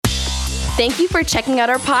Thank you for checking out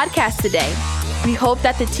our podcast today. We hope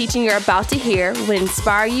that the teaching you're about to hear will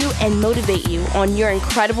inspire you and motivate you on your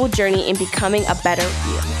incredible journey in becoming a better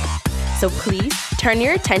you. So please turn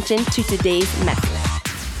your attention to today's message.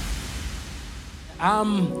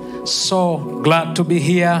 I'm so glad to be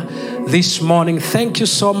here this morning. Thank you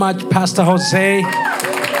so much, Pastor Jose,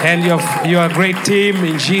 and your great team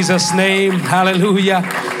in Jesus' name. Hallelujah.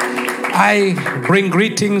 I bring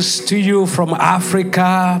greetings to you from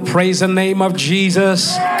Africa. Praise the name of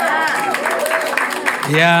Jesus.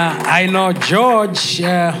 Yeah, I know George.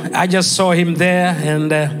 I just saw him there,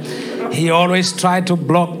 and he always tried to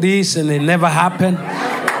block this, and it never happened.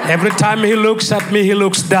 Every time he looks at me, he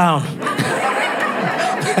looks down.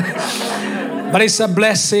 But it's a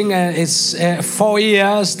blessing. It's 4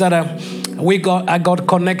 years that I got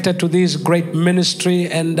connected to this great ministry,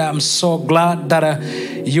 and I'm so glad that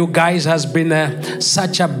you guys has been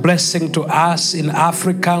such a blessing to us in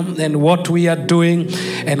Africa and what we are doing.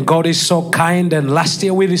 And God is so kind. And last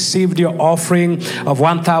year we received your offering of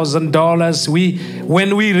 $1,000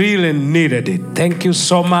 when we really needed it. Thank you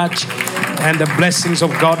so much, and the blessings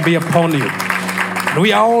of God be upon you.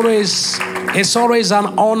 It's always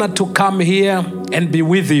an honor to come here and be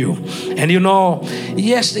with you. And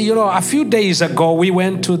a few days ago we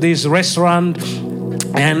went to this restaurant,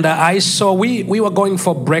 and I saw we were going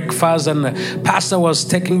for breakfast, and the pastor was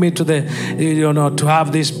taking me to to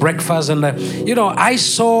have this breakfast, and I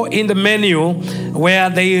saw in the menu where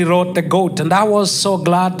they wrote the goat, and I was so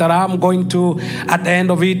glad that I'm going to at the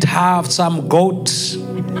end of it have some goat,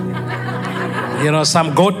 some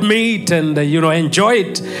goat meat, and enjoy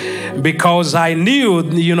it. Because I knew,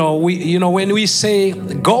 when we say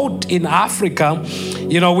goat in Africa,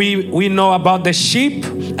 we know about the sheep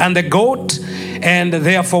and the goat. And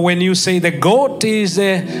therefore, when you say the goat is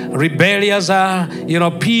rebellious,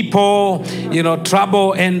 people,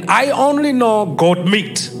 trouble. And I only know goat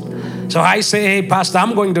meat. So I say, hey, Pastor,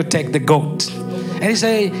 I'm going to take the goat. And he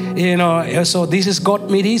say, so this is goat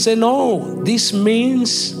meat. He said, no, this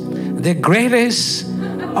means the greatest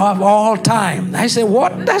of all time. I said,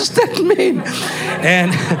 what does that mean?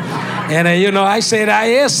 And I said,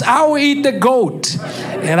 yes, I'll eat the goat.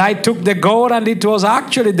 And I took the goat, and it was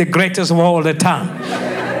actually the greatest of all the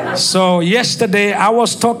time. So yesterday I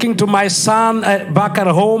was talking to my son back at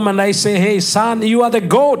home, and I say, hey son, you are the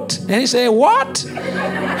goat. And he said, what?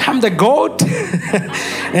 I'm the goat?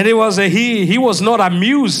 And it was he was not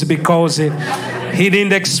amused because he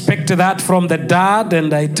didn't expect that from the dad.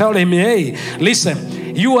 And I told him, hey, listen,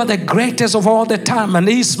 you are the greatest of all the time. And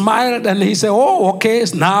he smiled, and he said, oh, okay,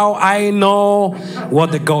 now I know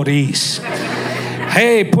what the goat is.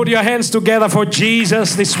 Hey, put your hands together for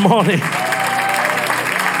Jesus this morning.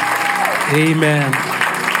 Amen.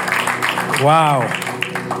 Wow.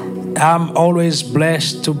 I'm always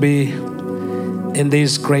blessed to be in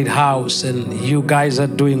this great house, and you guys are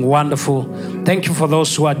doing wonderful. Thank you for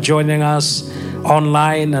those who are joining us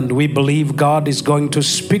online, and we believe God is going to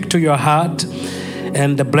speak to your heart,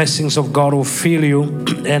 and the blessings of God will fill you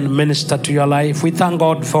and minister to your life. We thank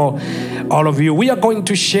God for all of you. We are going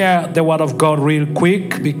to share the word of God real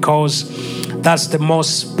quick, because that's the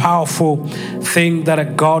most powerful thing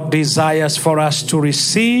that God desires for us to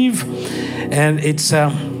receive. And it's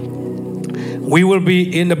we will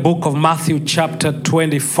be in the book of Matthew chapter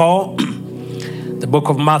 24. The book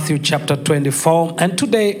of Matthew chapter 24. And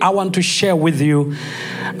today I want to share with you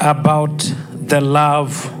about the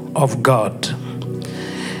love of God.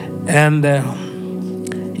 And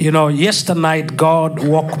yesterday night God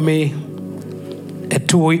woke me at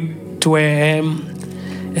 2 a.m.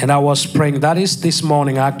 and I was praying. That is this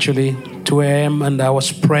morning actually, 2 a.m. And I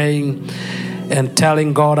was praying and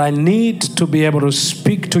telling God, I need to be able to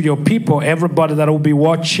speak to your people, everybody that will be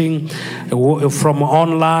watching from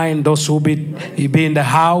online, those who will be in the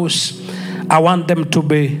house. I want them to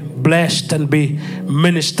be blessed and be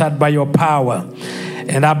ministered by your power.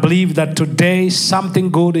 And I believe that today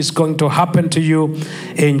something good is going to happen to you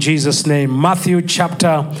in Jesus' name. Matthew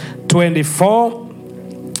chapter 24.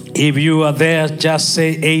 If you are there, just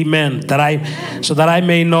say amen, so that I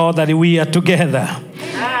may know that we are together.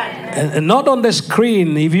 And not on the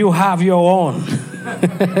screen, if you have your own.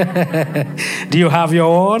 Do you have your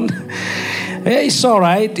own? It's all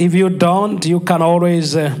right. If you don't, you can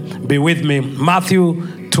always be with me.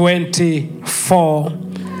 Matthew 24,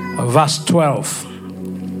 verse 12.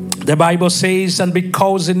 The Bible says, and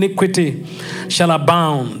because iniquity shall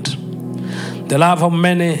abound, the love of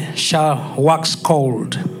many shall wax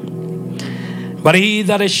cold. But he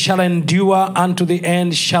that shall endure unto the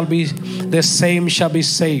end shall be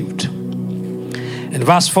saved. In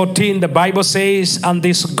verse 14, the Bible says, and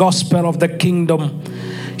this gospel of the kingdom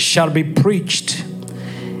shall be preached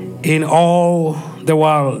in all the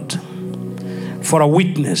world for a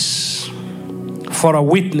witness. For a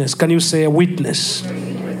witness. Can you say a witness?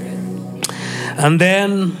 And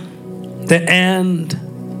then the end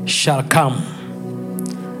shall come.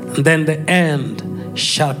 And then the end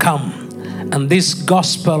shall come. And this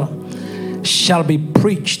gospel shall be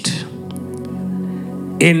preached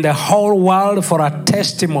in the whole world for a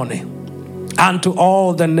testimony unto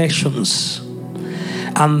all the nations.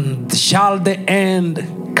 And shall the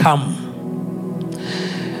end come.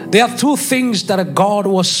 There are two things that God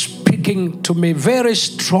was speaking to me very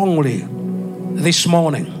strongly this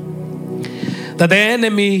morning. That the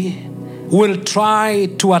enemy will try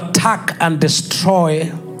to attack and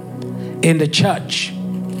destroy in the church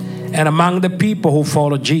and among the people who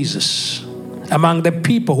follow Jesus, among the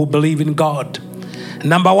people who believe in God.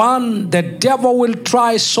 Number one, the devil will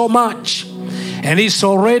try so much, and he's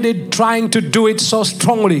already trying to do it so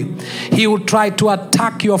strongly. He will try to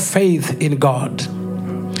attack your faith in God.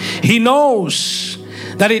 He knows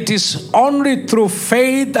that it is only through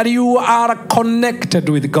faith that you are connected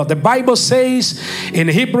with God. The Bible says in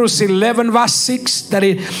Hebrews 11 verse 6 that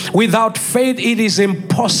without faith it is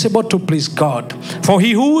impossible to please God. For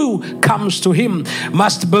he who comes to him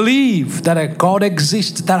must believe that a God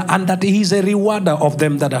exists and that he is a rewarder of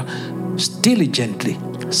them that are diligently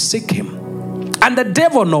seek him. And the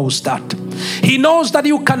devil knows that. He knows that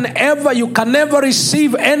you can never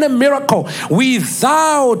receive any miracle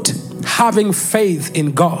without having faith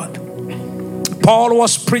in God. Paul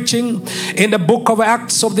was preaching in the book of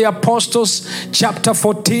Acts of the Apostles, chapter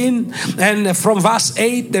 14, and from verse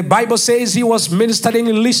 8, the Bible says he was ministering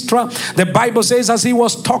in Lystra. The Bible says as he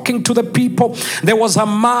was talking to the people, there was a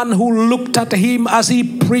man who looked at him as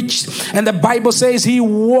he preached, and the Bible says he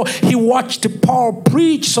watched Paul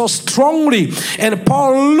preach so strongly, and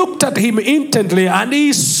Paul looked at him intently, and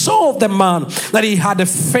he saw the man that he had a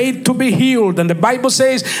faith to be healed. And the Bible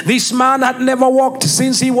says this man had never walked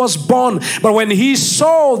since he was born, but when he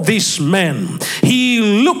saw this man, he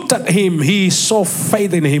looked at him, he saw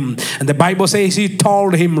faith in him. And the Bible says he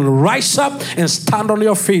told him, rise up and stand on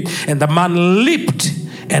your feet. And the man leaped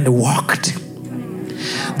and walked.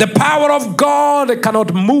 The power of God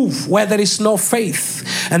cannot move where there is no faith.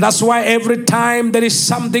 And that's why every time there is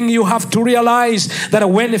something, you have to realize that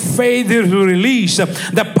when faith is released,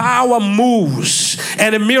 the power moves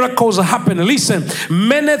and miracles happen. Listen,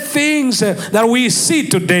 many things that we see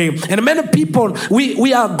today, and many people,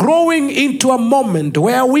 we are growing into a moment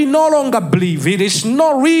where we no longer believe. It is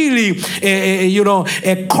not really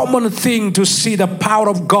a common thing to see the power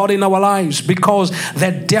of God in our lives, because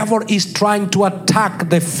the devil is trying to attack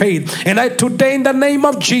the faith. And today, in the name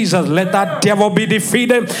of Jesus, let that devil be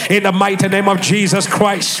defeated in the mighty name of Jesus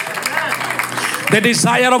Christ. The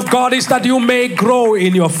desire of God is that you may grow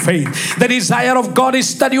in your faith. The desire of God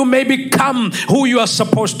is that you may become who you are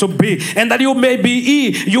supposed to be, and that you may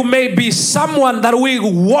be someone that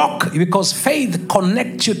will walk, because faith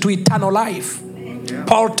connects you to eternal life.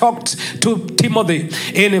 Paul talked to Timothy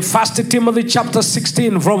in 1 Timothy chapter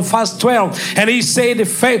 16 from verse 12, and he said,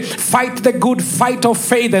 fight the good fight of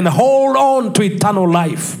faith and hold on to eternal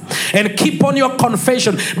life, and keep on your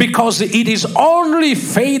confession, because it is only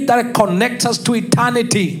faith that connects us to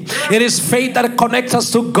eternity. It is faith that connects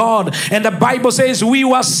us to God. And the Bible says we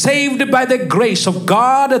were saved by the grace of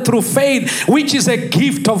God through faith, which is a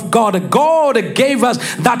gift of God. God gave us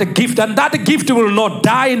that gift, and that gift will not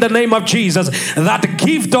die in the name of Jesus. That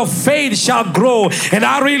gift of faith shall grow, and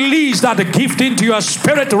I release that gift into your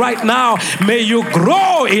spirit right now. May you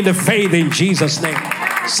grow in the faith in Jesus' name.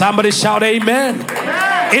 Somebody shout amen.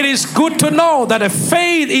 It is good to know that a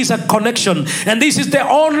faith is a connection, and this is the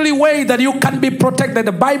only way that you can be protected.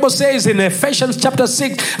 The Bible says in Ephesians chapter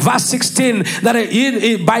 6 verse 16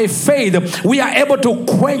 that by faith we are able to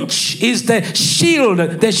quench. Is the shield.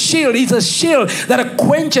 The shield is a shield that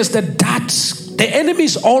quenches the darts. The enemy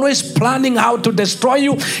is always planning how to destroy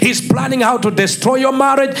you. He's planning how to destroy your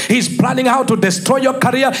marriage. He's planning how to destroy your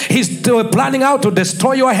career. He's planning how to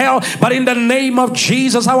destroy your health. But in the name of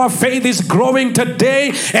Jesus, our faith is growing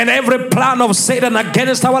today, and every plan of Satan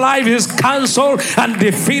against our life is cancelled and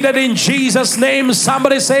defeated in Jesus' name.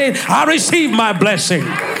 Somebody say, I receive my blessing.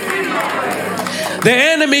 The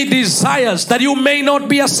enemy desires that you may not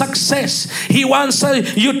be a success. He wants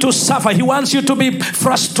you to suffer. He wants you to be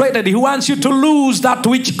frustrated. He wants you to lose that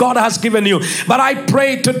which God has given you. But I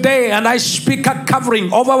pray today and I speak a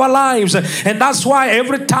covering over our lives. And that's why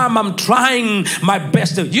every time I'm trying my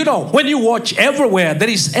best. You know, when you watch everywhere, there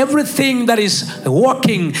is everything that is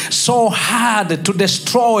working so hard to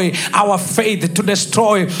destroy our faith,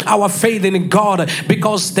 in God,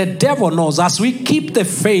 because the devil knows as we keep the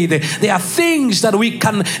faith, there are things that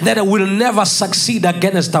will never succeed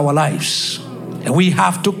against our lives. We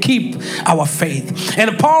have to keep our faith.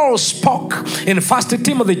 And Paul spoke in 1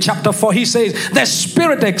 Timothy chapter 4. He says, the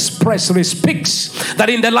Spirit expressly speaks that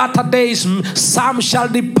in the latter days some shall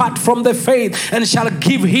depart from the faith and shall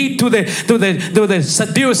give heed to the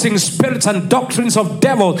seducing spirits and doctrines of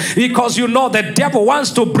devils. Because you know the devil wants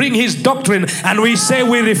to bring his doctrine, and we say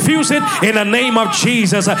we refuse it in the name of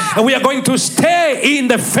Jesus. And we are going to stay in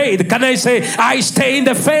the faith. Can I say, I stay in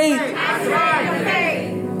the faith? That's right.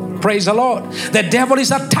 Praise the Lord. The devil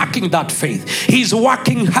is attacking that faith. He's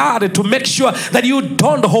working hard to make sure that you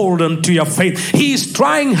don't hold on to your faith. He's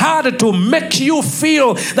trying hard to make you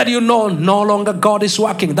feel that you know no longer God is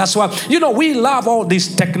working. That's why, we love all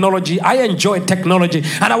this technology. I enjoy technology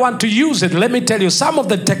and I want to use it. Let me tell you, some of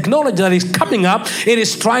the technology that is coming up, it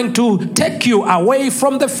is trying to take you away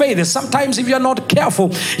from the faith. Sometimes if you're not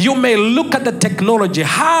careful, you may look at the technology,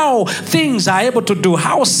 how things are able to do,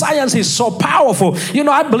 how science is so powerful.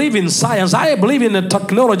 I believe in science. I believe in the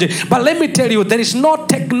technology. But let me tell you, there is no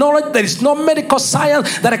technology, there is no medical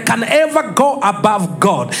science that can ever go above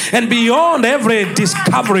God. And beyond every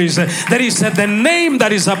discoveries, there is the name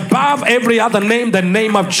that is above every other name, the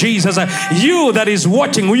name of Jesus. You that is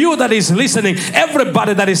watching, you that is listening,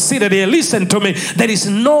 everybody that is seated here, listen to me. There is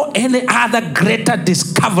no any other greater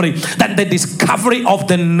discovery than the discovery of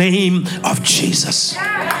the name of Jesus.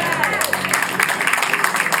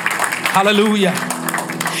 Hallelujah.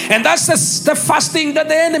 And that's the first thing that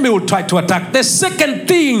the enemy will try to attack. The second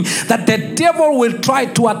thing that the devil will try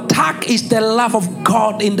to attack is the love of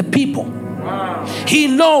God in the people. Wow. He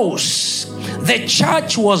knows the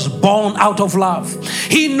church was born out of love.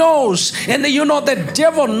 He knows, and the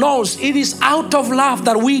devil knows it is out of love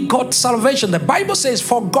that we got salvation. The Bible says,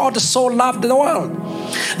 for God so loved the world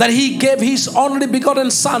that he gave his only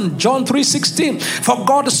begotten son. John 3:16. For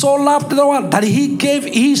God so loved the world that he gave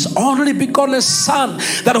his only begotten son,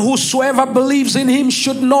 that whosoever believes in him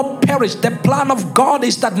should not perish. The plan of God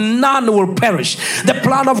is that none will perish. The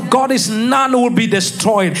plan of God is none will be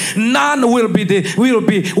destroyed. None will be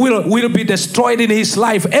destroyed in his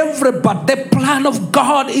life. Everybody, the plan of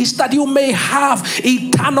God is that you may have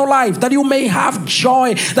eternal life, that you may have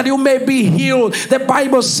joy, that you may be healed. The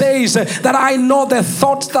Bible says that I know the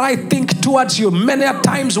thoughts that I think towards you. Many a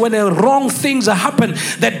times when wrong things happen,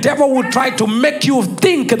 the devil will try to make you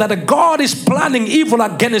think that God is planning evil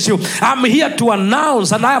against you. I'm here to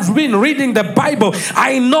announce, and I have been reading the Bible.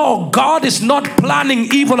 I know God is not planning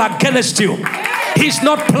evil against you. He's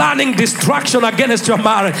not planning destruction against your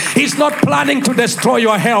marriage. He's not planning to destroy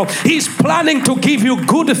your health. He's planning to give you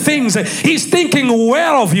good things. He's thinking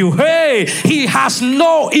well of you. Hey, he has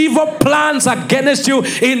no evil plans against you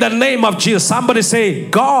in the name of Jesus. Somebody say,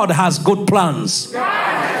 God has good plans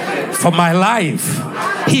for my life.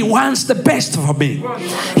 He wants the best for me.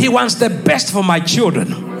 He wants the best for my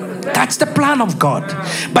children. That's the plan of God.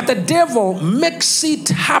 But the devil makes it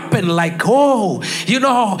happen like,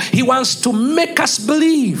 he wants to make us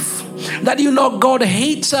believe that, God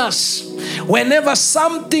hates us. Whenever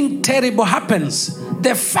something terrible happens,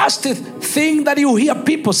 the first thing that you hear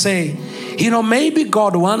people say, maybe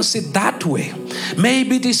God wants it that way.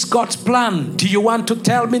 Maybe it is God's plan. Do you want to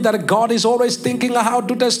tell me that God is always thinking of how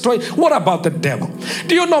to destroy? What about the devil?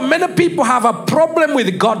 Do you know many people have a problem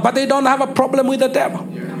with God, but they don't have a problem with the devil?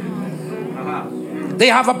 They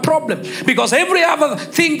have a problem because every other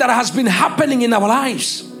thing that has been happening in our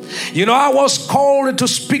lives. I was called to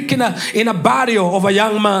speak in a barrio of a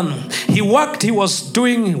young man. He worked, he was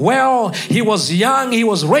doing well, he was young, he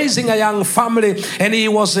was raising a young family, and he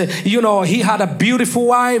was, he had a beautiful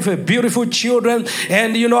wife, beautiful children,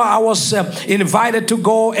 and I was invited to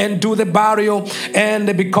go and do the barrio,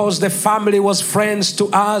 and because the family was friends to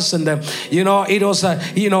us, and it was,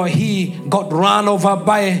 he got run over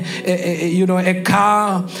by a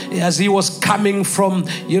car as he was coming from,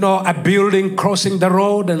 a building, crossing the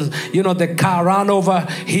road, and and, the car ran over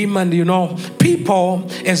him. And, people,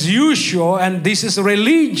 as usual, and this is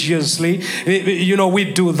religiously,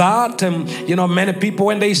 we do that. Many people,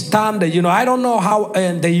 when they stand, I don't know how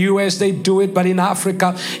in the U.S. they do it, but in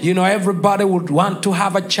Africa, everybody would want to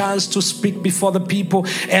have a chance to speak before the people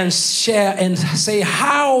and share and say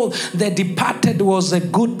how the departed was a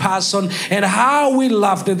good person and how we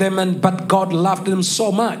loved them, but God loved them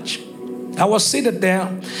so much. I was seated there,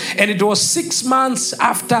 and it was 6 months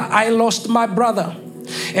after I lost my brother.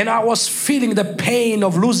 And I was feeling the pain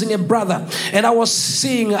of losing a brother. And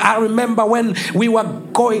I remember when we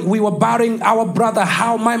were burying our brother,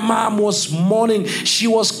 how my mom was mourning. She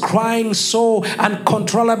was crying so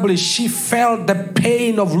uncontrollably. She felt the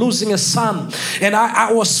pain of losing a son. And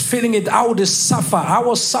I was feeling it. I would suffer. I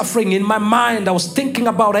was suffering in my mind. I was thinking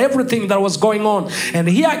about everything that was going on. And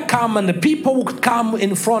here I come, and the people would come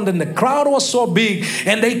in front, and the crowd was so big,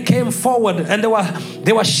 and they came forward, and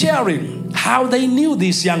they were sharing how they knew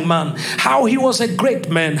this young man, how he was a great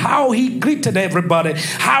man, how he greeted everybody,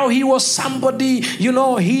 how he was somebody, we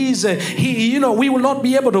will not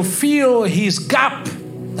be able to fill his gap.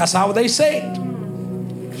 That's how they say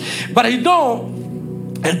it. But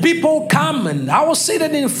and people come, and I was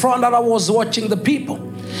sitting in front and I was watching the people.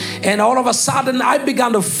 And all of a sudden I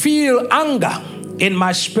began to feel anger in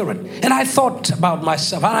my spirit. And I thought about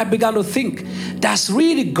myself, and I began to think, does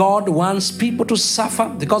really God wants people to suffer?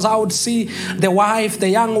 Because I would see the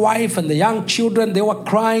young wife and the young children, they were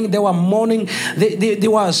crying, they were mourning, they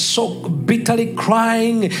were so bitterly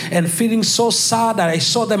crying and feeling so sad. And I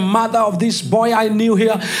saw the mother of this boy I knew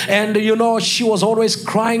here, and she was always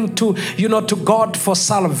crying to God for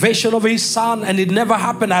salvation of his son, and it never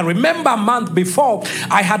happened. I remember a month before,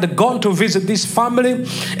 I had gone to visit this family,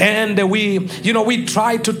 and we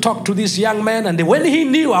tried to talk to this young man, and when he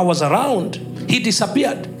knew I was around, he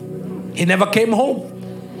disappeared. He never came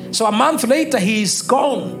home. So a month later, he's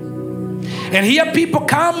gone. And here people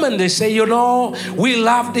come and they say, we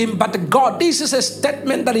loved him, but God, this is a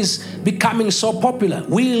statement that is becoming so popular.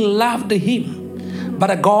 We loved him,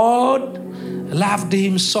 but God loved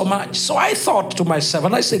him so much. So I thought to myself,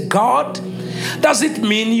 and I said, God, does it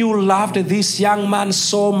mean you loved this young man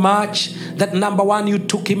so much that, number one, you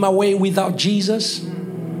took him away without Jesus?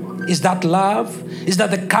 Is that love? Is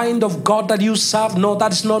that the kind of God that you serve? No,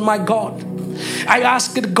 that's not my God. I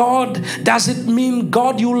asked God, does it mean,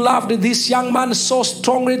 God, you loved this young man so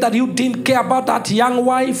strongly that you didn't care about that young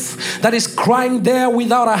wife that is crying there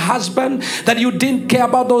without a husband, that you didn't care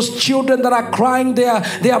about those children that are crying, they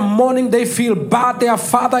are mourning, they feel bad, their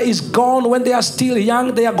father is gone, when they are still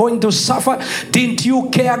young, they are going to suffer. Didn't you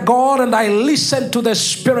care, God? And I listened to the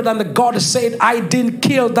Spirit, and God said, I didn't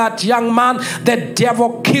kill that young man, the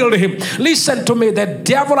devil killed him. Listen to me, the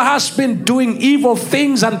devil has been doing evil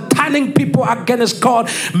things and turning people against God,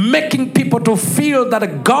 making people to feel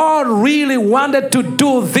that God really wanted to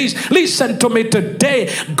do this. Listen to me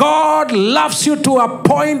today. God loves you to a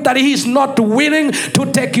point that He's not willing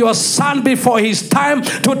to take your son before his time,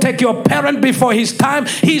 to take your parent before his time.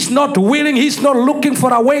 He's not willing. He's not looking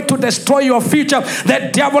for a way to destroy your future. The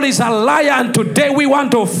devil is a liar, and today we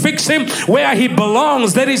want to fix him where he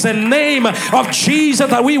belongs. There is a name of Jesus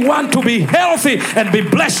that we want to be healthy and be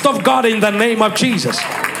blessed of God in the name of Jesus.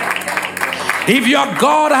 If your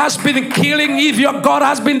God has been killing, if your God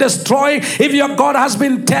has been destroying, if your God has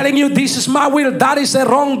been telling you this is my will, that is a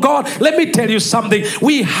wrong God, let me tell you something.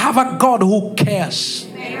 We have a God who cares.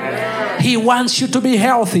 He wants you to be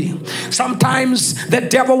healthy. Sometimes the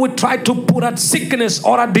devil will try to put a sickness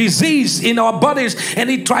or a disease in our bodies, and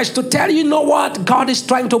he tries to tell you, know what? God is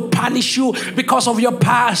trying to punish you because of your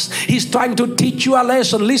past. He's trying to teach you a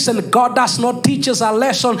lesson. Listen, God does not teach us a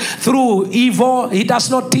lesson through evil. He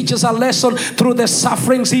does not teach us a lesson through the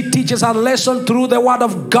sufferings. He teaches a lesson through the Word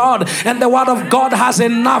of God, and the Word of God has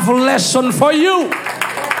enough lesson for you.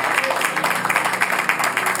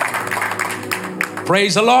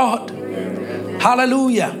 Praise the Lord.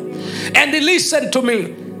 Hallelujah. And listen to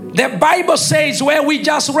me. The Bible says, where we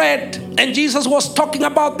just read, and Jesus was talking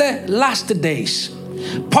about the last days.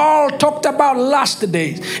 Paul talked about last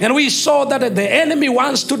days. And we saw that the enemy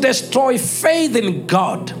wants to destroy faith in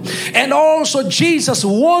God. And also Jesus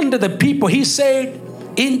warned the people. He said,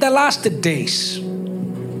 in the last days.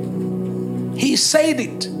 He said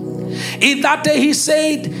it. In that day he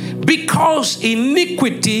said, because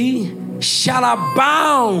iniquity shall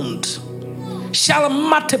abound, shall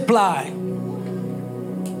multiply.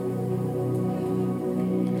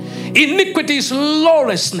 Iniquity is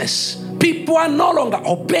lawlessness. People are no longer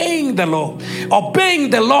obeying the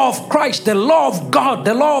law of Christ, the law of God,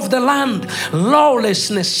 the law of the land.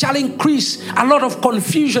 Lawlessness shall increase. A lot of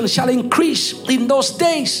confusion shall increase in those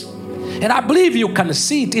days. And I believe you can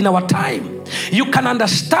see it in our time. You can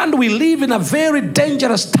understand we live in a very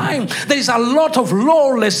dangerous time. There is a lot of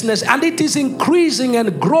lawlessness, and it is increasing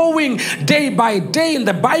and growing day by day. And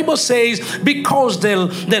the Bible says, because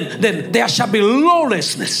then there shall be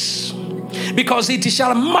lawlessness, because it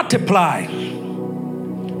shall multiply.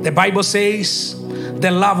 The Bible says,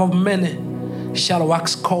 the love of many shall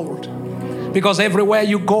wax cold. Because everywhere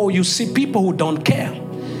you go, you see people who don't care.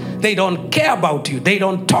 They don't care about you. They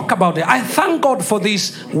don't talk about it. I thank God for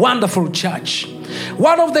this wonderful church.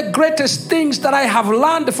 One of the greatest things that I have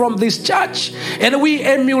learned from this church, and we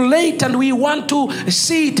emulate and we want to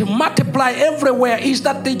see it multiply everywhere, is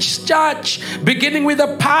that this church, beginning with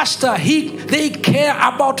the pastor, they care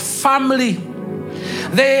about family.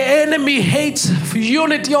 The enemy hates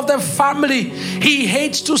unity of the family. He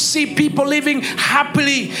hates to see people living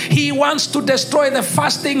happily. He wants to destroy the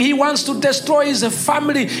first thing. He wants to destroy his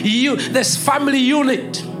family, this family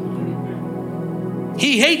unit.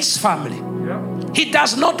 He hates family. He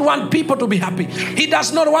does not want people to be happy. He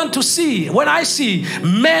does not want to see. When I see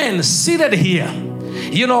men seated here,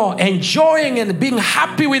 enjoying and being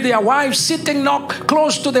happy with their wives, sitting not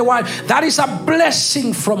close to the wife, that is a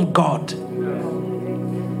blessing from God.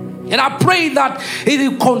 And I pray that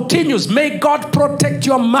it continues. May God protect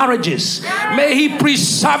your marriages. May He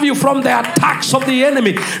preserve you from the attacks of the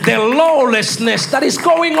enemy, the lawlessness that is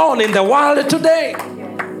going on in the world today.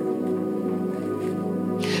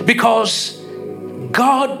 Because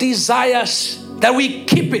God desires that we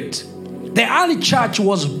keep it. The early church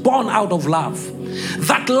was born out of love.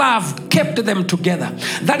 That love kept them together.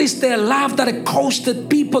 That is the love that caused the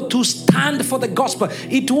people to stand for the gospel.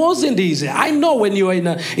 It wasn't easy. I know when you're in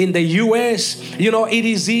the US, it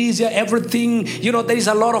is easier. Everything, there is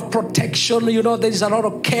a lot of protection. There is a lot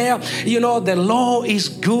of care. The law is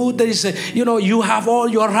good. There is, you have all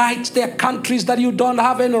your rights. There are countries that you don't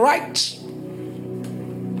have any rights.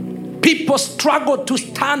 People struggle to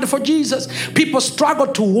stand for Jesus. People struggle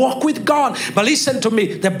to walk with God. But listen to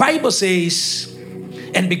me. The Bible says,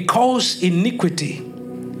 and because iniquity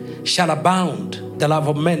shall abound, the love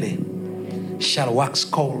of many shall wax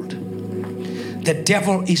cold. The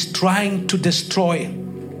devil is trying to destroy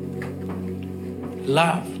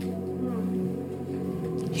love.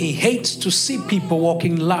 He hates to see people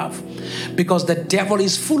walking in love because the devil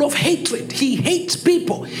is full of hatred. He hates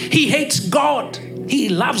people. He hates God. He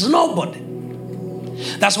loves nobody.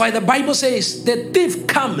 That's why the Bible says, the thief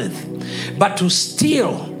cometh but to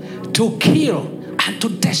steal, to kill, and to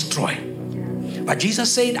destroy. But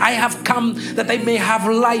Jesus said, I have come that they may have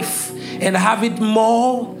life and have it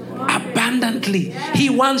more abundantly.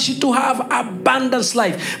 He wants you to have abundance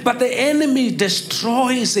life. But the enemy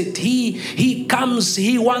destroys it. He comes,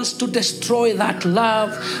 he wants to destroy that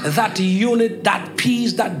love, that unit, that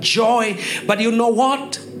peace, that joy. But you know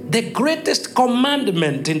what? The greatest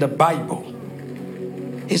commandment in the Bible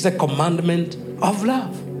is the commandment of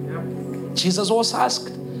love. Jesus was asked,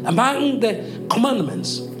 among the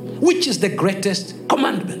commandments, which is the greatest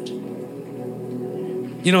commandment?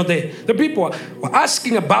 The people were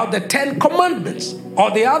asking about the 10 commandments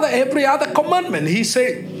or every other commandment. He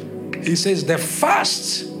says the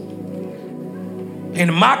first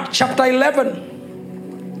in Mark chapter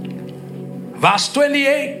 11, verse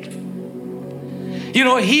 28.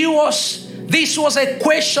 This was a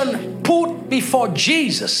question put before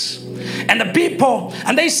Jesus. And the people,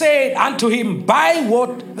 and they said unto him, by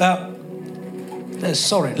what, let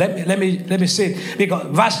me say it,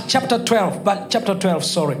 because chapter 12, chapter 12,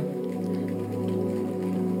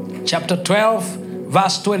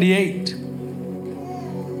 verse 28.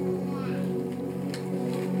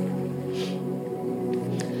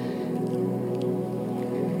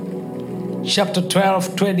 Chapter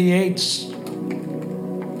 12, 28.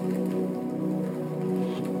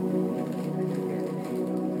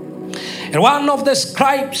 And one of the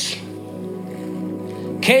scribes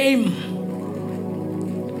came,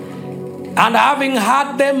 and having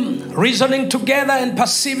heard them reasoning together and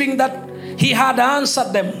perceiving that he had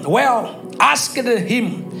answered them well, asked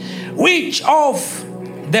him, which of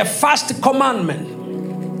the first commandment,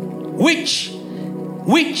 which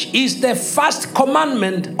is the first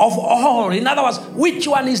commandment of all? In other words, which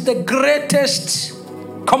one is the greatest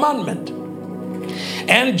commandment?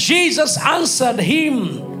 And Jesus answered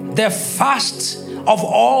him, the first of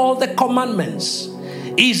all the commandments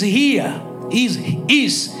is here,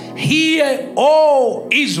 hear, O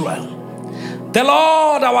Israel, the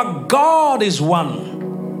Lord our God is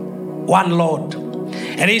one Lord.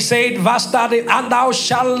 And he said, verse 30, and thou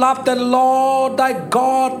shalt love the Lord thy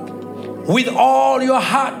God with all your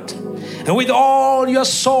heart, and with all your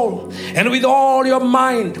soul, and with all your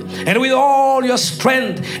mind, and with all your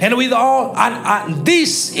strength, and with all, and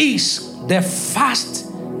this is the first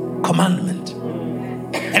commandment.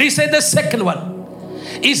 And he said the second one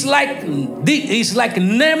is like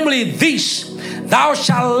namely this: thou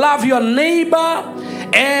shalt love your neighbor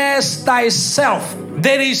as thyself.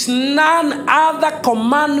 There is none other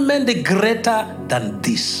commandment greater than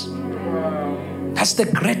this. That's the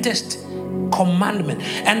greatest commandment.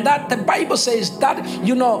 And that the Bible says that,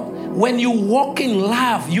 when you walk in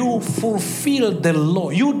love, you fulfill the law.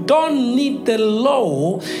 You don't need the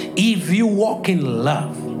law if you walk in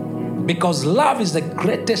love. Because love is the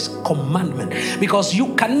greatest commandment. Because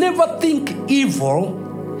you can never think evil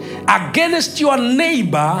against your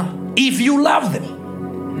neighbor if you love them.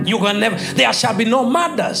 You can never. There shall be no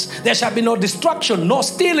murders. There shall be no destruction, no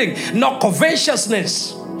stealing, no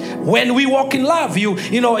covetousness. When we walk in love,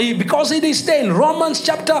 because it is there in Romans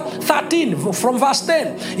chapter 13 from verse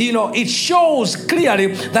 10, it shows clearly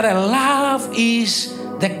that a love is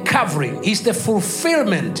the covering, is the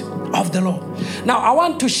fulfillment of the law. Now, I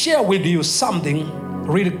want to share with you something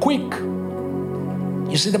really quick.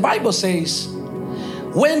 You see, the Bible says,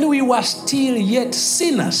 when we were still yet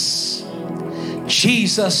sinners,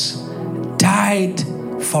 Jesus died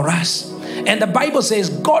for us. And the Bible says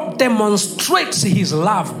God demonstrates his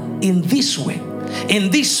love in this way, in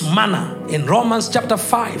this manner. In Romans chapter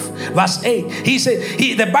 5, verse 8, he said,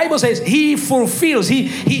 the Bible says he fulfills, he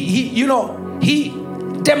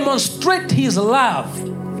demonstrates his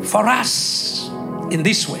love for us in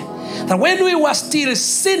this way. That when we were still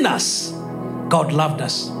sinners, God loved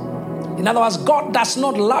us. In other words, God does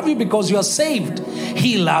not love you because you are saved.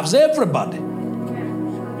 He loves everybody.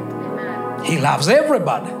 He loves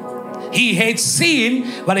everybody. He hates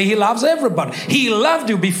sin, but he loves everybody. He loved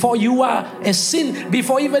you before you were a sin,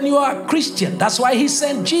 before even you are a Christian. That's why he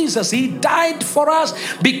sent Jesus. He died for us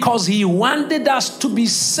because he wanted us to be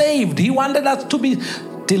saved. He wanted us to be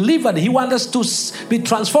delivered. He wanted us to be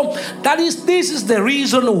transformed. This is the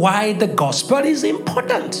reason why the gospel is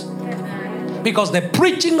important. Because the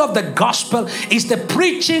preaching of the gospel is the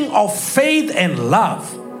preaching of faith and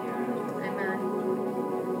love.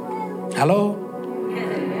 Hello?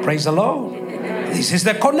 Praise the Lord. This is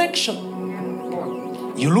the connection.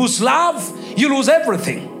 You lose love, you lose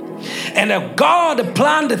everything. And God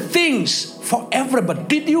planned things for everybody.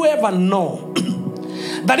 Did you ever know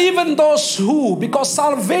that even those because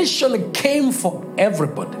salvation came for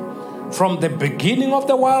everybody, from the beginning of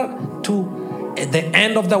the world to the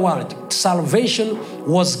end of the world, salvation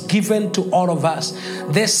was given to all of us.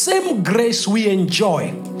 The same grace we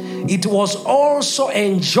enjoy, it was also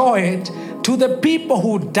enjoyed to the people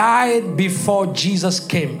who died before Jesus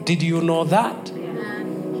came. Did you know that?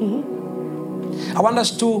 Mm-hmm.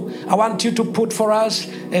 I want you to put for us,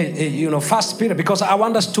 1 Peter, because I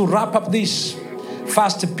want us to wrap up this.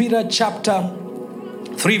 1 Peter chapter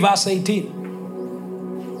 3 verse 18.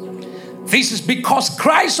 This is because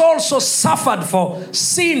Christ also suffered for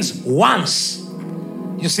sins once.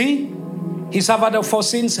 You see? He suffered for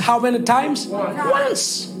sins how many times?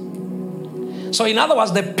 Once. So in other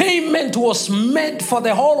words, the payment was made for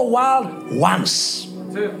the whole world once.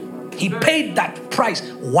 He paid that price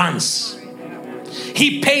once.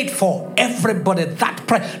 He paid for everybody that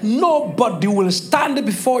price. Nobody will stand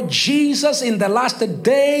before Jesus in the last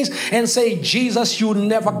days and say, Jesus, you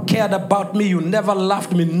never cared about me. You never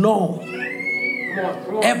loved me. No.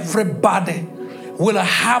 Everybody will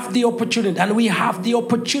have the opportunity, and we have the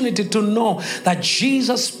opportunity to know that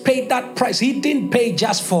Jesus paid that price. He didn't pay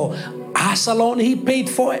just for us alone. He paid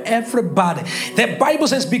for everybody. The Bible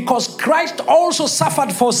says, because Christ also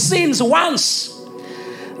suffered for sins once,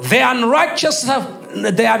 the righteous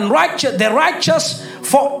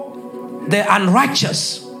for the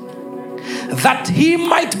unrighteous, that he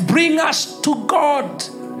might bring us to God.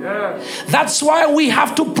 That's why we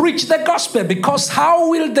have to preach the gospel, because how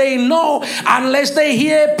will they know unless they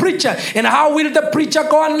hear a preacher? And how will the preacher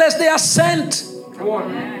go unless they are sent?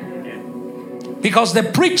 Because the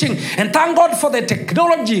preaching, and thank God for the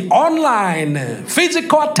technology, online,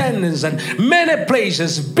 physical attendance, and many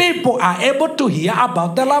places, people are able to hear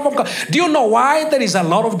about the love of God. Do you know why there is a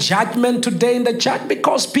lot of judgment today in the church?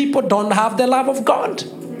 Because people don't have the love of God.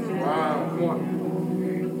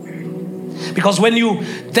 Because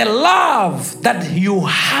the love that you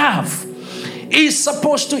have is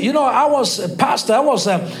supposed to, I was a pastor, I was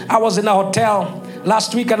in a hotel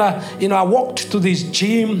last week, and I walked to this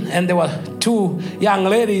gym, and there were two young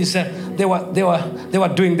ladies. they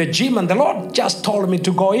were doing the gym, and the Lord just told me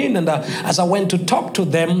to go in. And as I went to talk to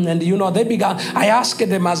them, and they began. I asked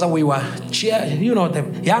them as we were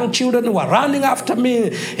the young children were running after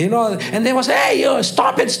me, and they was, hey,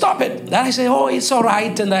 stop it. And I said, oh, it's all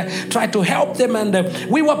right. And I tried to help them, and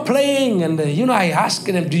we were playing, and I asked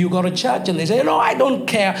them, do you go to church? And they say, no, I don't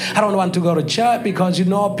care. I don't want to go to church because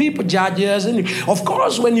people judge us. And of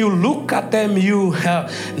course, when you look at them,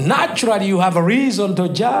 naturally you have a reason to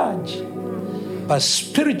judge. But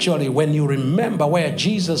spiritually, when you remember where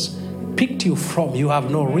Jesus picked you from, you have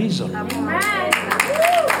no reason.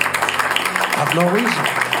 Have no reason.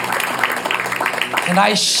 And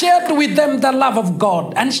I shared with them the love of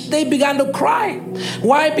God, and they began to cry.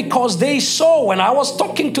 Why? Because they saw when I was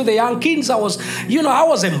talking to the young kids, I was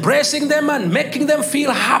embracing them and making them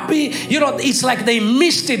feel happy. It's like they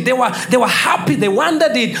missed it. They were happy. They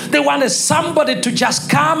wanted it. They wanted somebody to just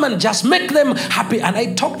come and just make them happy. And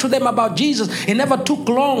I talked to them about Jesus. It never took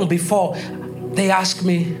long before they asked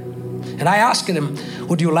me, and I asked them,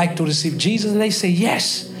 would you like to receive Jesus? And they say,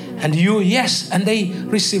 yes. And yes. And they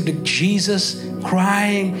received Jesus,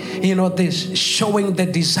 crying, this showing the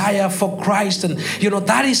desire for Christ. And,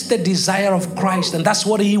 that is the desire of Christ. And that's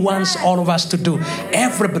what he wants all of us to do.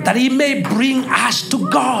 Everybody, that he may bring us to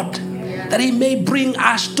God. That he may bring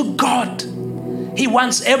us to God. He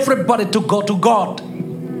wants everybody to go to God.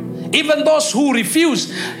 Even those who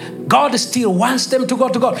refuse, God still wants them to go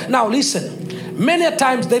to God. Now listen, many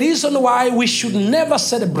times the reason why we should never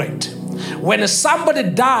celebrate when somebody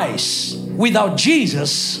dies without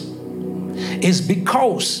Jesus is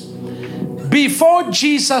because before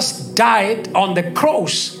Jesus died on the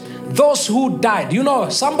cross, those who died,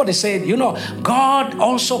 somebody said, God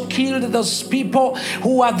also killed those people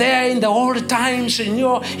who were there in the old times, and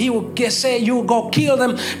he would say, you go kill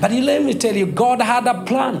them. But let me tell you, God had a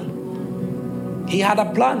plan. He had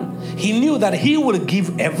a plan. He knew that he would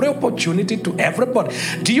give every opportunity to everybody.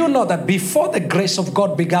 Do you know that before the grace of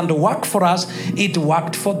God began to work for us, it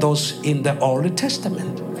worked for those in the Old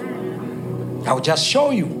Testament? I'll just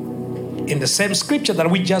show you in the same scripture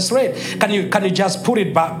that we just read. Can you just put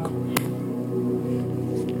it back?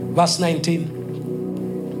 Verse 19.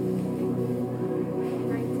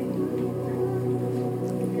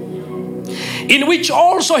 In which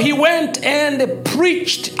also he went and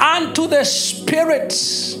preached unto the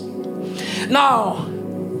spirits, now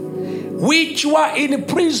which were in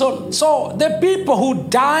prison. So the people who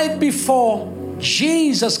died before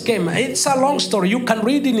Jesus came. It's a long story. You can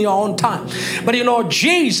read in your own time. But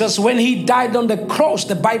Jesus, when he died on the cross,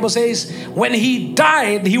 the Bible says, when he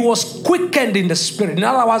died, he was quickened in the spirit. In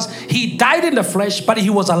other words, he died in the flesh, but he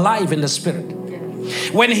was alive in the spirit.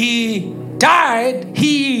 When he died,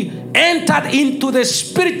 he entered into the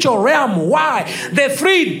spiritual realm. Why? The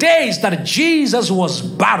 3 days that Jesus was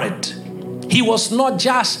buried, he was not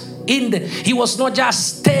just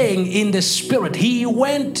staying in the spirit. He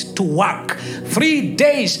went to work 3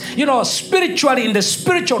 days. Spiritually, in the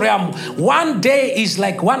spiritual realm, 1 day is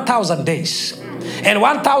like 1,000 days. And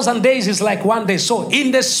 1,000 days is like 1 day. So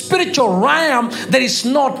in the spiritual realm, there is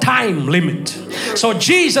no time limit. So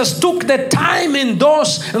Jesus took the time in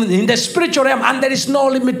the spiritual realm, and there is no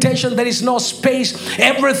limitation, there is no space.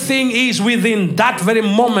 Everything is within that very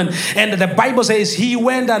moment. And the Bible says he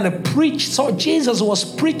went and preached. So Jesus was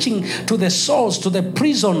preaching to the souls, to the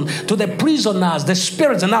prisoners, the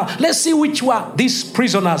spirits. And now let's see which were these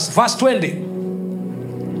prisoners. Verse 20.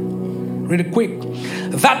 Really quick.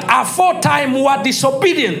 That aforetime were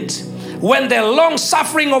disobedient, when the long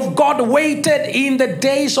suffering of God waited in the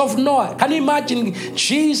days of Noah. Can you imagine?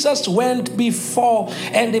 Jesus went before,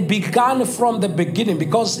 and it began from the beginning,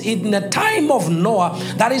 because in the time of Noah,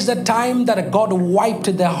 that is the time that God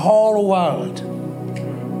wiped the whole world.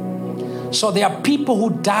 So there are people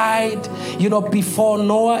who died, before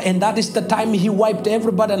Noah, and that is the time he wiped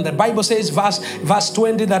everybody. And the Bible says, verse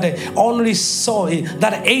 20, that only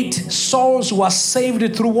that 8 souls were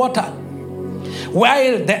saved through water,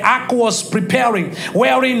 while the ark was preparing,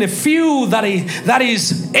 wherein a few, that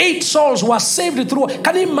is 8 souls were saved through.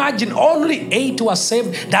 Can you imagine? Only 8 were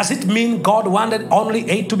saved. Does it mean God wanted only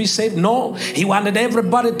 8 to be saved? No, he wanted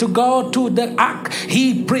everybody to go to the ark.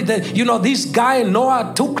 This guy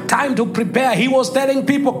Noah took time to prepare. He was telling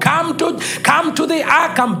people, come to the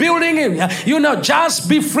ark. I'm building it. Just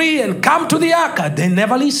be free and come to the ark. They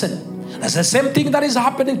never listen. That's the same thing that is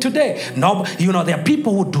happening today. No, there are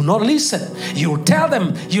people who do not listen. You tell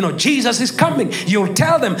them, Jesus is coming. You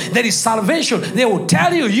tell them there is salvation. They will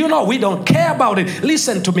tell you, we don't care about it.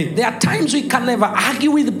 Listen to me. There are times we can never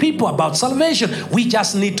argue with people about salvation. We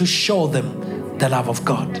just need to show them the love of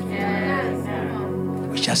God.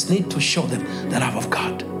 We just need to show them the love of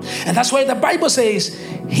God. And that's why the Bible says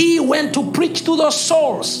he went to preach to those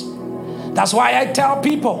souls. That's why I tell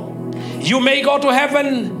people, you may go to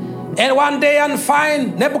heaven and one day and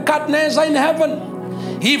find Nebuchadnezzar in heaven.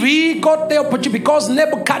 If he got the opportunity, because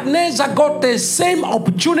Nebuchadnezzar got the same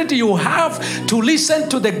opportunity you have to listen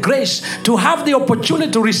to the grace, to have the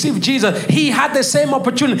opportunity to receive Jesus, he had the same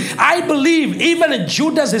opportunity. I believe even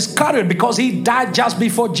Judas Iscariot, because he died just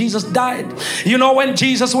before Jesus died. You know, when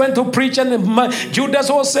Jesus went to preach and Judas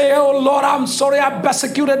will say, oh Lord, I'm sorry, I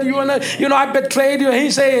persecuted you and I betrayed you.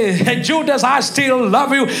 He said, hey, Judas, I still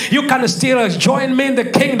love you. You can still join me in the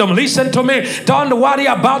kingdom. Listen to me. Don't worry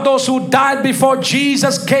about those who died before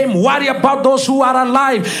Jesus came. Worry about those who are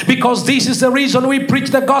alive, because this is the reason we preach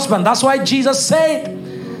the gospel. And that's why Jesus said,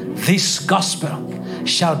 this gospel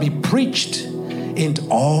shall be preached into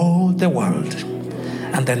all the world,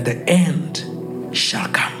 and then the end shall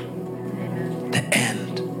come. The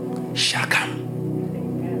end shall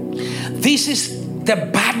come. This is the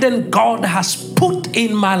burden God has put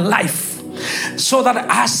in my life, so that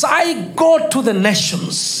as I go to the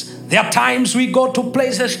nations, there are times we go to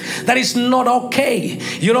places that is not okay.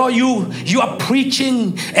 You know, you are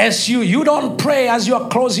preaching as you don't pray as you are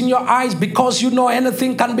closing your eyes, because you know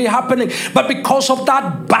anything can be happening. But because of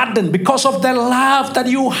that burden, because of the love that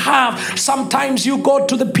you have, sometimes you go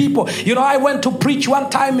to the people. You know, I went to preach one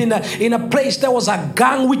time in a place. There was a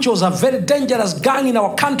gang, which was a very dangerous gang in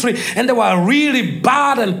our country, and they were really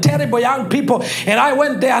bad and terrible young people. And I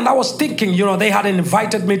went there and I was thinking, you know, they had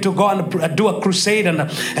invited me to go and do a crusade, and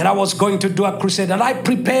I was going to do a crusade, and I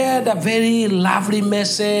prepared a very lovely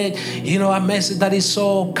message, you know, a message that is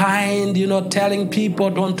so kind, you know, telling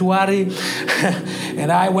people don't worry.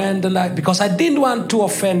 And I went because I didn't want to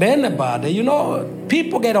offend anybody. You know,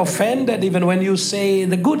 people get offended even when you say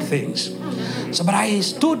the good things. So, but I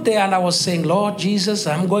stood there and I was saying, Lord Jesus,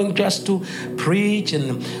 I'm going just to preach.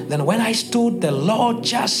 And then when I stood, the Lord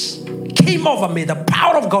just came over me. The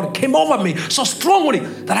power of God came over me so strongly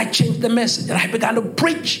that I changed the message. And I began to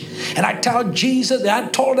preach. And I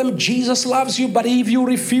told them, Jesus loves you, but if you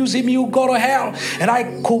refuse him, you go to hell. And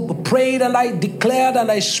I prayed and I declared and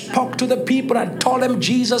I spoke to the people and told them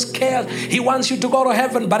Jesus cares. He wants you to go to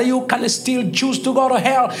heaven, but you can still choose to go to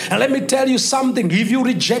hell. And let me tell you something. If you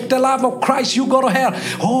reject the love of Christ, you go to hell.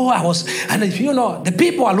 And if you know, the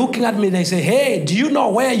people are looking at me, they say, hey, do you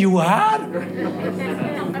know where you are?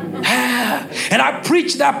 And I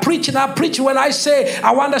preach. When I say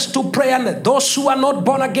I want us to pray, and those who are not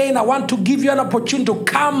born again, I want to give you an opportunity to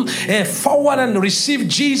come forward and receive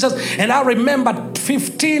Jesus. And I remember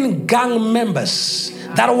 15 gang members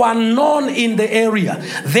that were known in the area.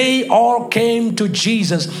 They all came to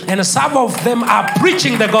Jesus, and some of them are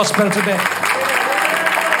preaching the gospel today.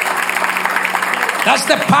 That's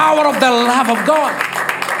the power of the love of God.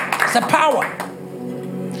 It's the power.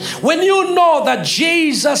 When you know that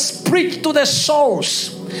Jesus preached to the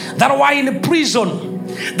souls that were in prison,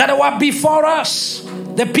 that were before us,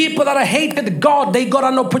 the people that hated God, they got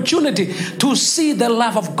an opportunity to see the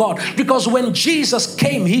love of God. Because when Jesus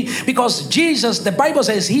came, because Jesus, the Bible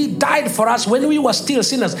says, he died for us when we were still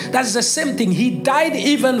sinners. That's the same thing. He died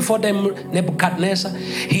even for Nebuchadnezzar.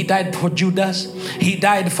 He died for Judas. He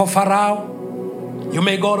died for Pharaoh. You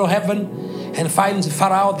may go to heaven and find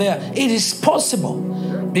Pharaoh there. It is possible,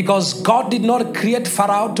 because God did not create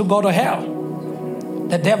Pharaoh to go to hell.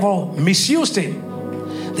 The devil misused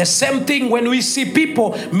him. The same thing when we see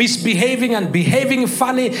people misbehaving and behaving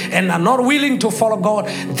funny and are not willing to follow God.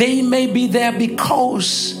 They may be there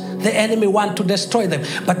because the enemy wants to destroy them.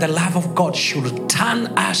 But the love of God should turn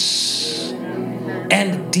us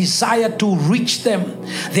and desire to reach them.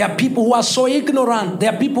 There are people who are so ignorant.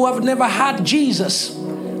 There are people who have never had Jesus.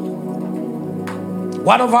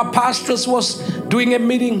 One of our pastors was doing a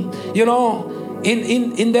meeting, you know,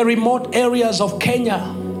 in the remote areas of Kenya.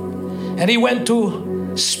 And he went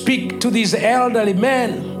to speak to these elderly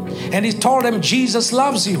men. And he told them, Jesus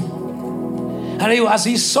loves you. And as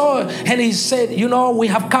he saw, and he said, you know, we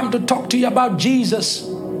have come to talk to you about Jesus.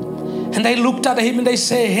 And they looked at him and they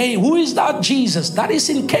say, hey, who is that Jesus? That is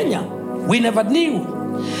in Kenya. We never knew.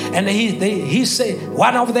 And he said,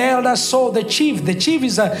 one of the elders saw the chief. The chief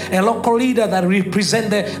is a local leader that represents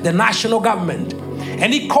the national government.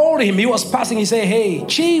 And he called him. He was passing. He said, hey,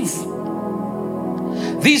 chief,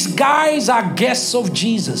 these guys are guests of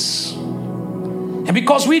Jesus. And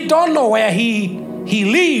because we don't know where he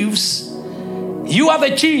lives, you are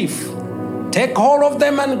the chief. Take hold of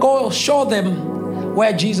them and go show them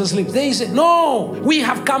where Jesus lives. They said, no, we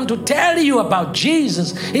have come to tell you about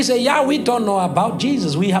Jesus. He said, yeah, we don't know about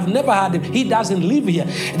Jesus. We have never had him. He doesn't live here.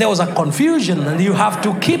 There was a confusion, and you have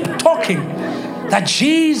to keep talking. that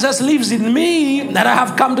Jesus lives in me, that I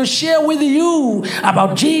have come to share with you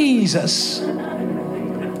about Jesus.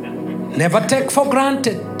 Never take for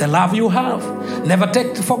granted the love you have. Never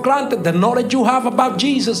take for granted the knowledge you have about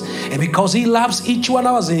Jesus. And because He loves each one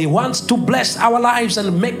of us and He wants to bless our lives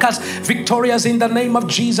and make us victorious in the name of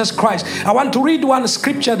Jesus Christ. I want to read one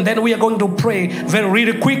scripture and then we are going to pray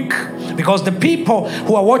really quick. Because the people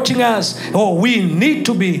who are watching us, we need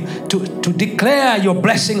to declare your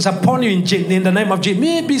blessings upon you in the name of Jesus.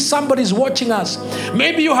 Maybe somebody's watching us.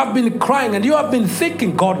 Maybe you have been crying and you have been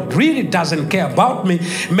thinking, God really doesn't care about me.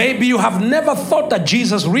 Maybe you have never thought that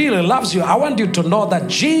Jesus really loves you. I want you to know that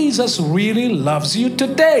Jesus really loves you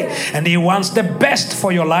today. And He wants the best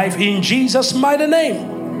for your life in Jesus' mighty name.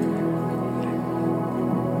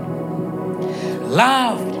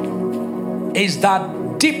 Love is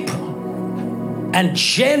that deep and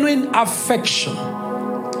genuine affection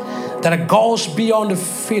that goes beyond the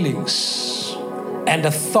feelings and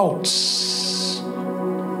the thoughts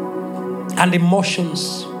and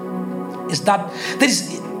emotions. Is that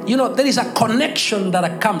there is a connection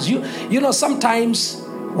that comes. Sometimes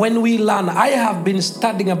when we learn, I have been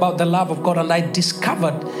studying about the love of God and I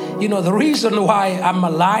discovered, the reason why I'm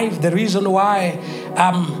alive, the reason why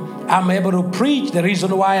I'm able to preach, the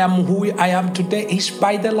reason why I'm who I am today is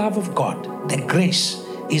by the love of God. The grace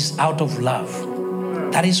is out of love.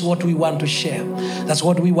 That is what we want to share. That's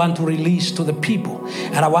what we want to release to the people.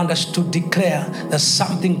 And I want us to declare that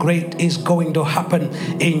something great is going to happen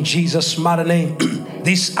in Jesus' mighty name.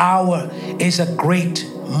 This hour is a great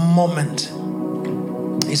moment.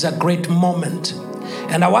 It's a great moment.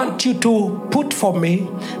 And I want you to put for me,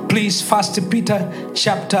 please, 1 Peter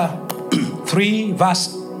chapter 3,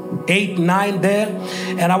 verse 8, 9 there.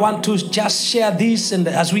 And I want to just share this and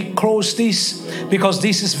as we close this, because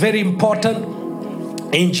this is very important.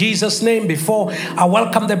 In Jesus' name, before I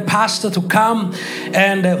welcome the pastor to come,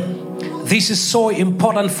 and this is so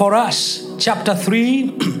important for us. Chapter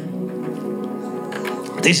 3,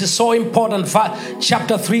 this is so important.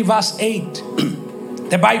 Chapter 3, verse 8.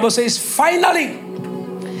 The Bible says, finally,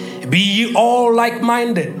 be ye all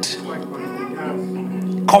like-minded,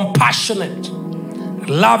 compassionate,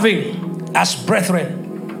 loving as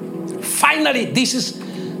brethren. Finally, this is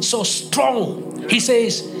so strong. He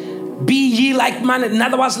says, be ye like-minded. In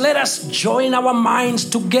other words, let us join our minds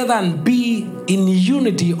together and be in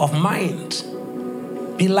unity of mind.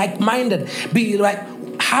 Be like-minded.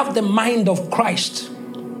 Have the mind of Christ.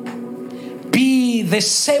 Be the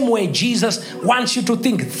same way Jesus wants you to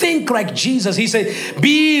think. Think like Jesus. He said,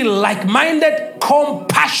 be like-minded,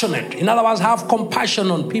 compassionate. In other words, have compassion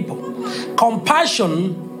on people.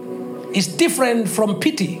 Compassion is different from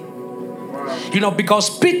pity. Because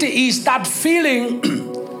pity is that feeling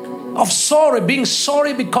of sorry, being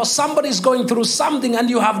sorry because somebody is going through something and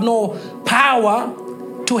you have no power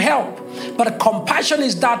to help. But compassion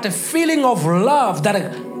is that a feeling of love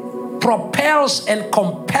that propels and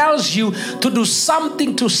compels you to do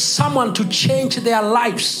something to someone to change their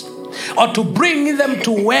lives or to bring them to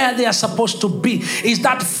where they are supposed to be. Is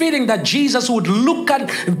that feeling that Jesus would look at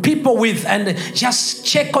people with and just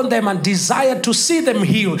check on them and desire to see them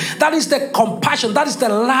healed. That is the compassion. That is the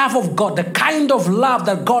love of God, the kind of love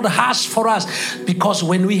that God has for us. Because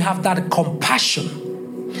when we have that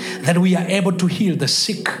compassion, then we are able to heal the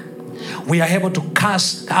sick. We are able to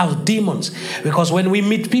cast out demons. Because when we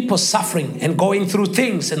meet people suffering and going through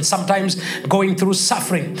things and sometimes going through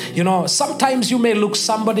suffering, sometimes you may look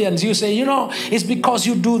somebody and you say, it's because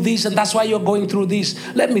you do this and that's why you're going through this.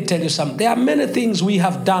 Let me tell you something. There are many things we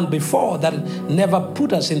have done before that never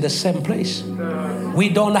put us in the same place. We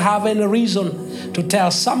don't have any reason to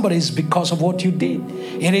tell somebody it's because of what you did.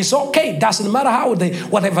 It is okay. It doesn't matter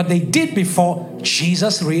whatever they did before,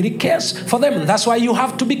 Jesus really cares for them. That's why you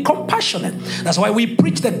have to be compassionate. That's why we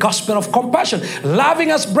preach the gospel of compassion.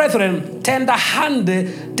 Loving us, brethren, tender-hearted,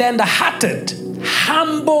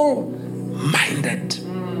 humble-minded.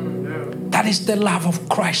 That is the love of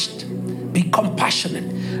Christ. Be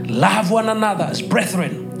compassionate. Love one another as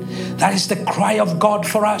brethren. That is the cry of God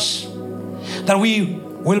for us. That we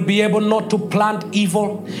will be able not to plant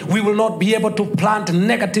evil. We will not be able to plant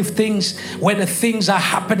negative things when the things are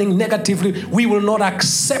happening negatively. We will not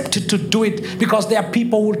accept to do it because there are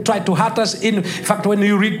people who try to hurt us. In fact, when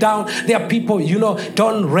you read down, there are people,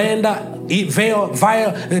 don't render vile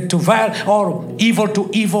to vile or evil to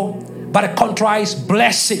evil, but a contrast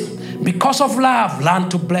blessing. Because of love, learn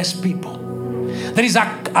to bless people. There is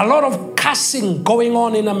a lot of cursing going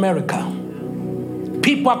on in America.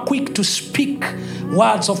 People are quick to speak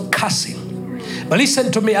words of cursing. But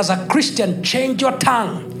listen to me, as a Christian, change your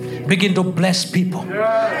tongue. begin to bless people.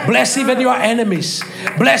 Bless even your enemies.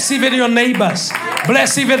 Bless even your neighbors.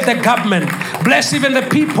 Bless even the government. Bless even the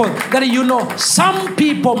people that you know. Some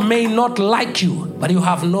people may not like you, but you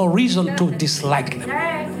have no reason to dislike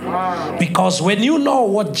them. Because when you know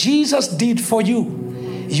what Jesus did for you,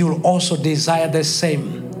 you'll also desire the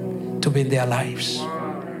same to be in their lives.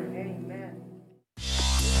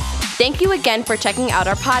 Thank you again for checking out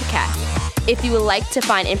our podcast. If you would like to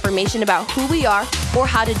find information about who we are or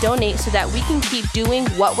how to donate so that we can keep doing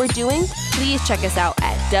what we're doing, please check us out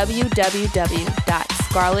at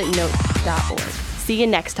www.scarletnote.org. See you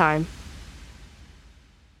next time.